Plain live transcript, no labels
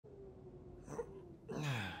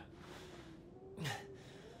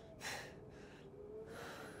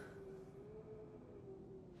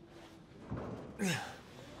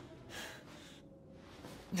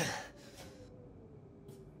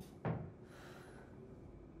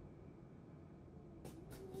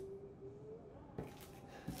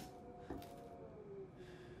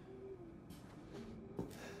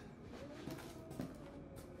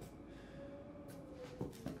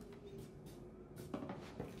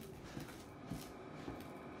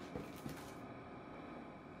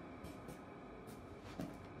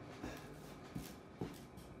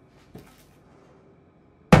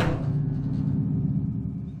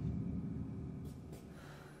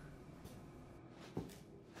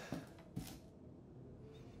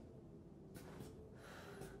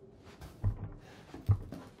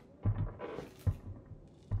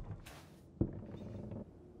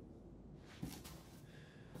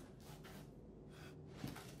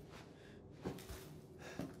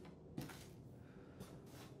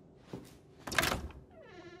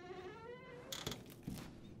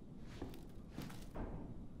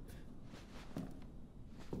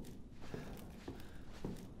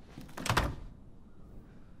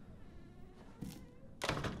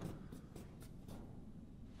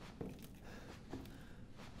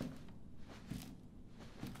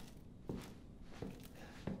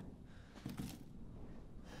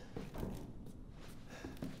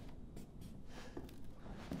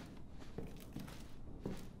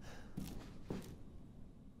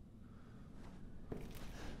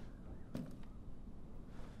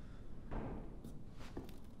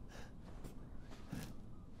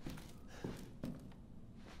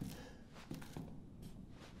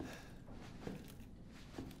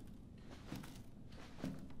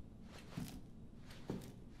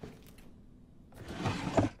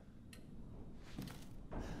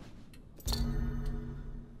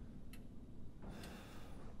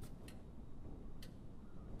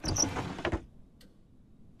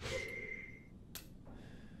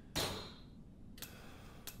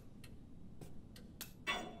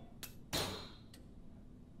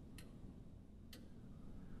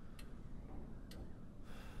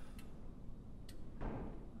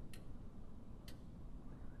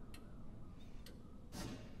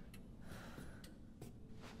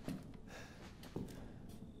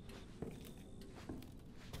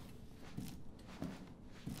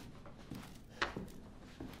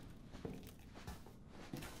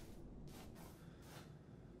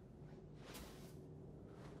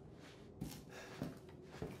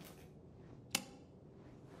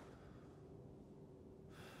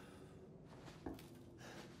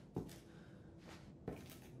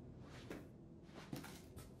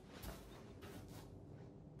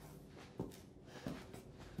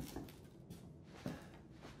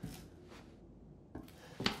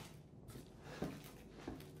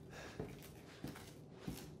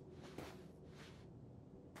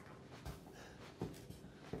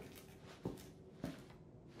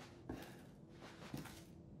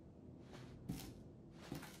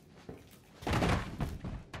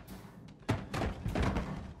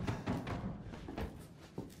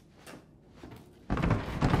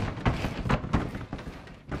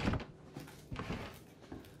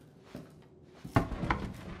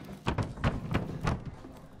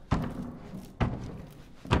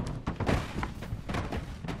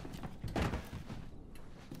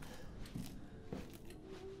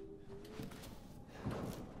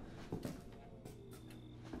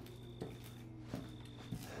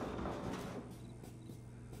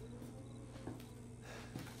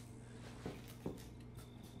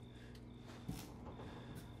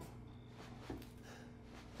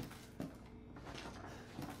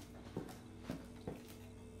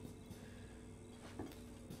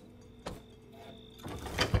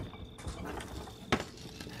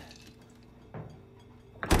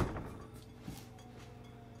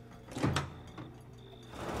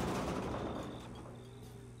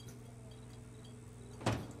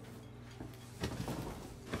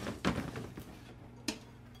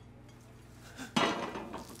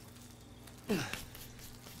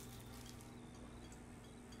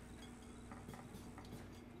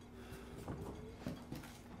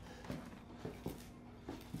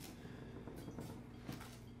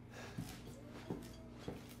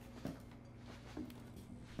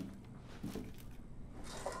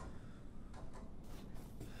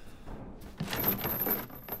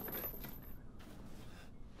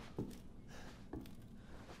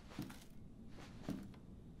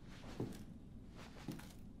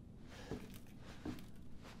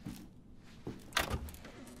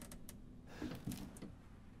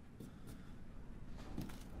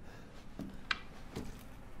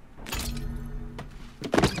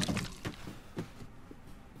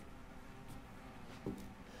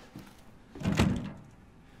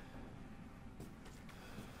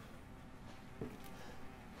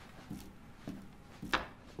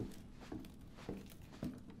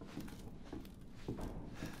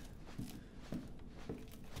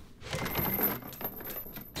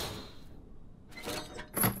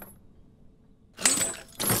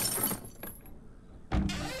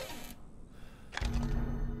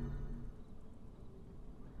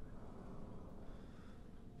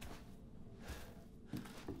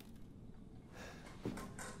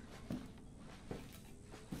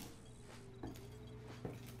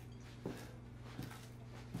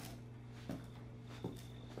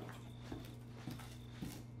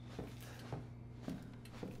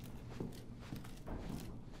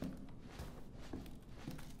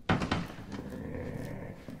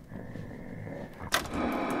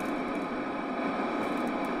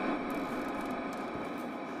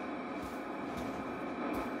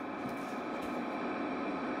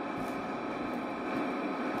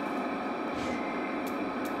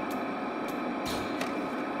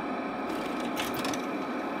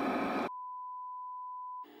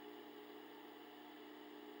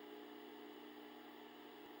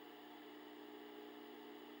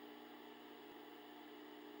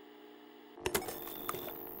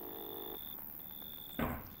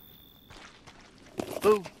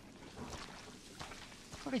Boo.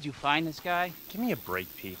 Where did you find this guy? Give me a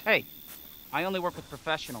break, Pete. Hey, I only work with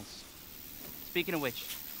professionals. Speaking of which,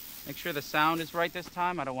 make sure the sound is right this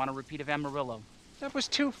time. I don't want a repeat of Amarillo. That was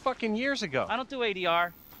 2 fucking years ago. I don't do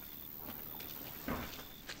ADR.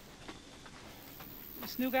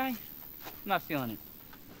 This new guy? I'm not feeling it.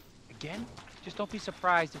 Again? Just don't be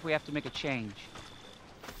surprised if we have to make a change.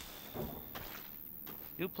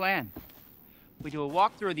 New plan. We do a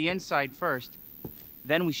walkthrough of the inside first,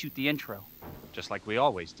 then we shoot the intro. Just like we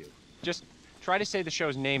always do. Just try to say the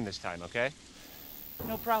show's name this time, okay?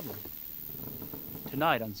 No problem.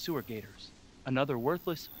 Tonight on Sewer Gators, another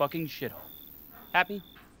worthless fucking shithole. Happy?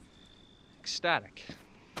 Ecstatic.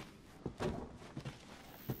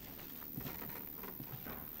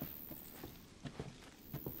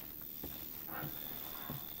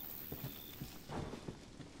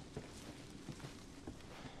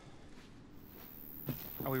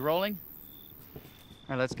 Are we rolling?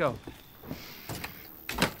 All right, let's go.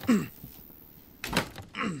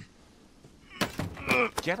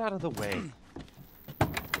 Get out of the way.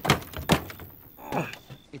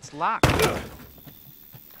 It's locked.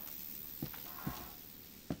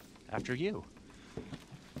 After you.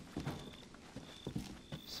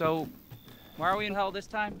 So, why are we in hell this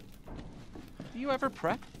time? Do you ever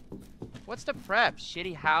prep? What's the prep?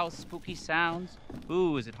 Shitty house, spooky sounds?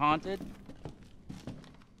 Ooh, is it haunted?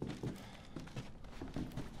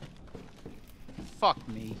 Fuck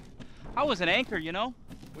me. I was an anchor, you know?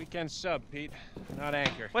 Weekend sub, Pete. Not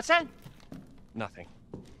anchor. What's that? Nothing.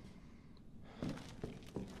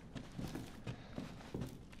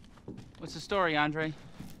 What's the story, Andre?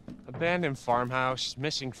 Abandoned farmhouse,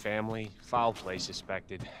 missing family, foul play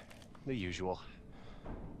suspected. The usual.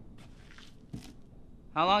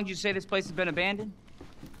 How long did you say this place has been abandoned?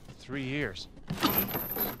 3 years.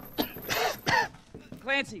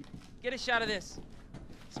 Clancy, get a shot of this.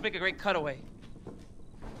 Let's make a great cutaway.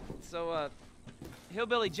 So,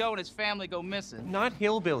 Hillbilly Joe and his family go missing. Not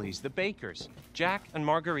hillbillies, the Bakers. Jack and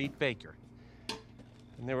Marguerite Baker.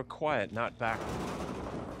 And they were quiet, not backward.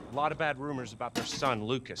 A lot of bad rumors about their son,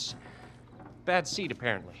 Lucas. Bad seed,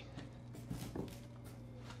 apparently.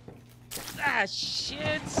 Ah,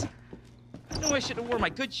 shit! I knew I should have worn my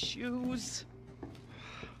good shoes.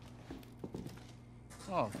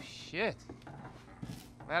 Oh, shit.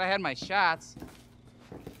 Glad I had my shots.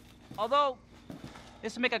 Although,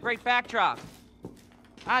 this would make a great backdrop.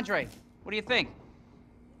 Andre, what do you think?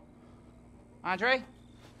 Andre?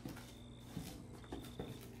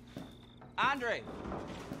 Andre!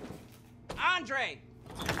 Andre!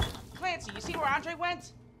 Clancy, you see where Andre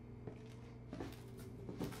went?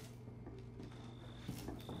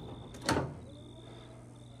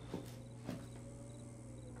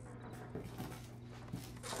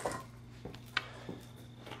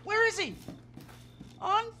 Where is he?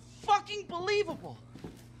 Unfucking believable.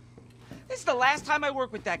 This is the last time I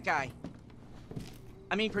work with that guy.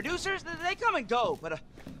 I mean, producers, they come and go, but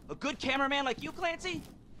a good cameraman like you, Clancy,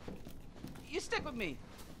 you stick with me.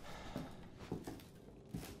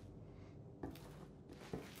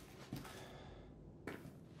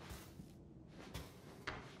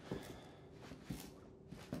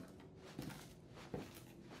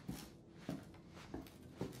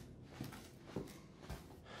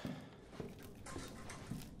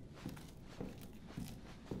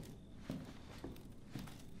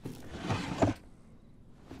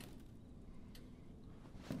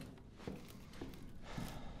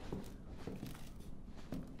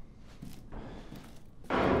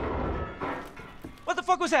 What the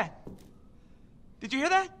fuck was that? Did you hear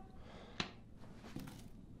that?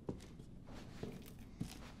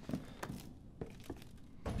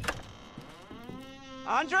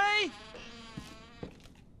 Andre?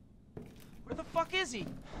 Where the fuck is he?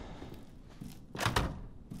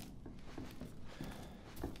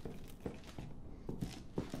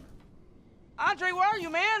 Andre, where are you,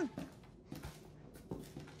 man?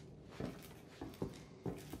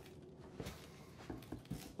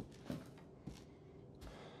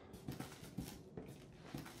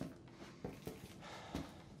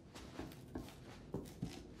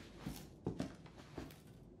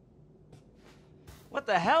 What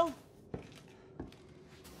the hell?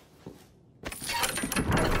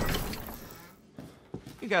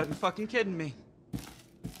 You gotta be fucking kidding me.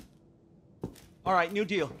 All right, new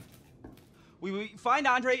deal. We find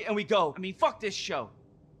Andre and we go. I mean, fuck this show.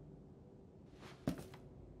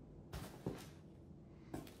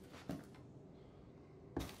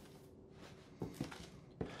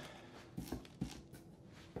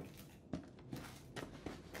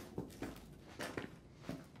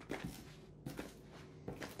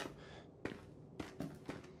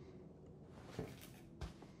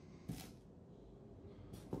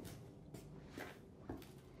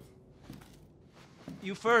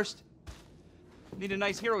 You first. Need a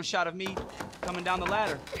nice hero shot of me coming down the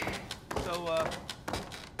ladder. So,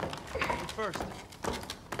 you first.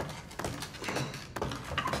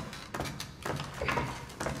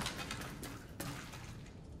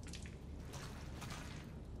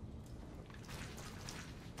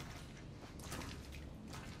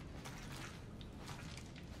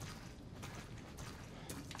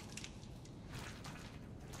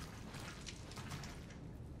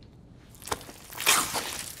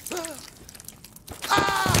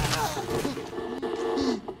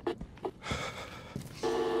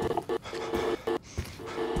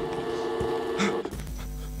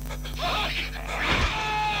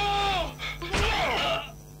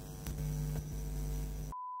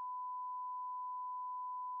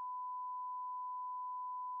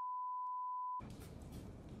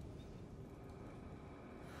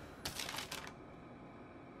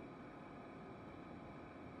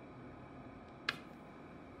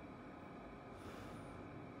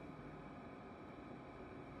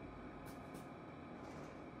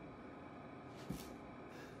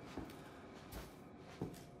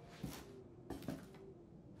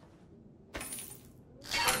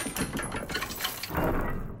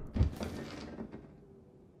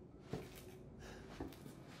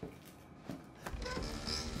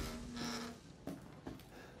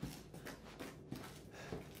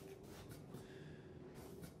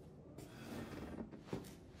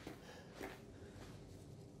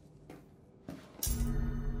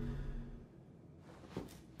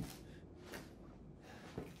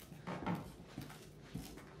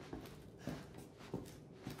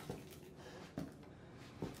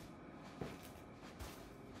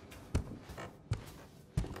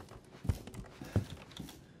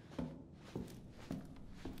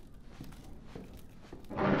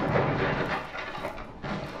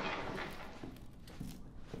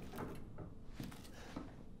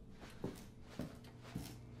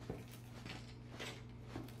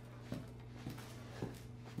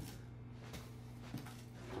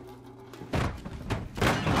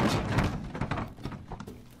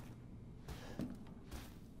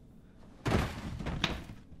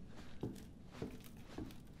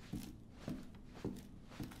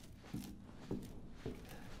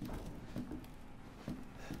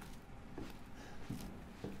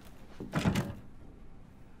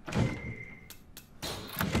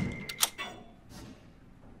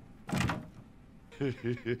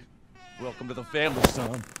 Welcome to the family,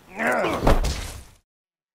 son.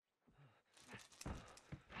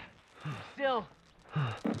 Still.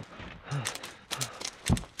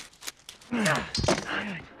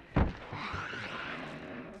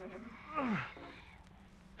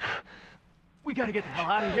 We gotta get the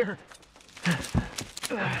hell out of here.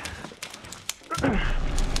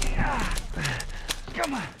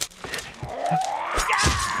 Come on.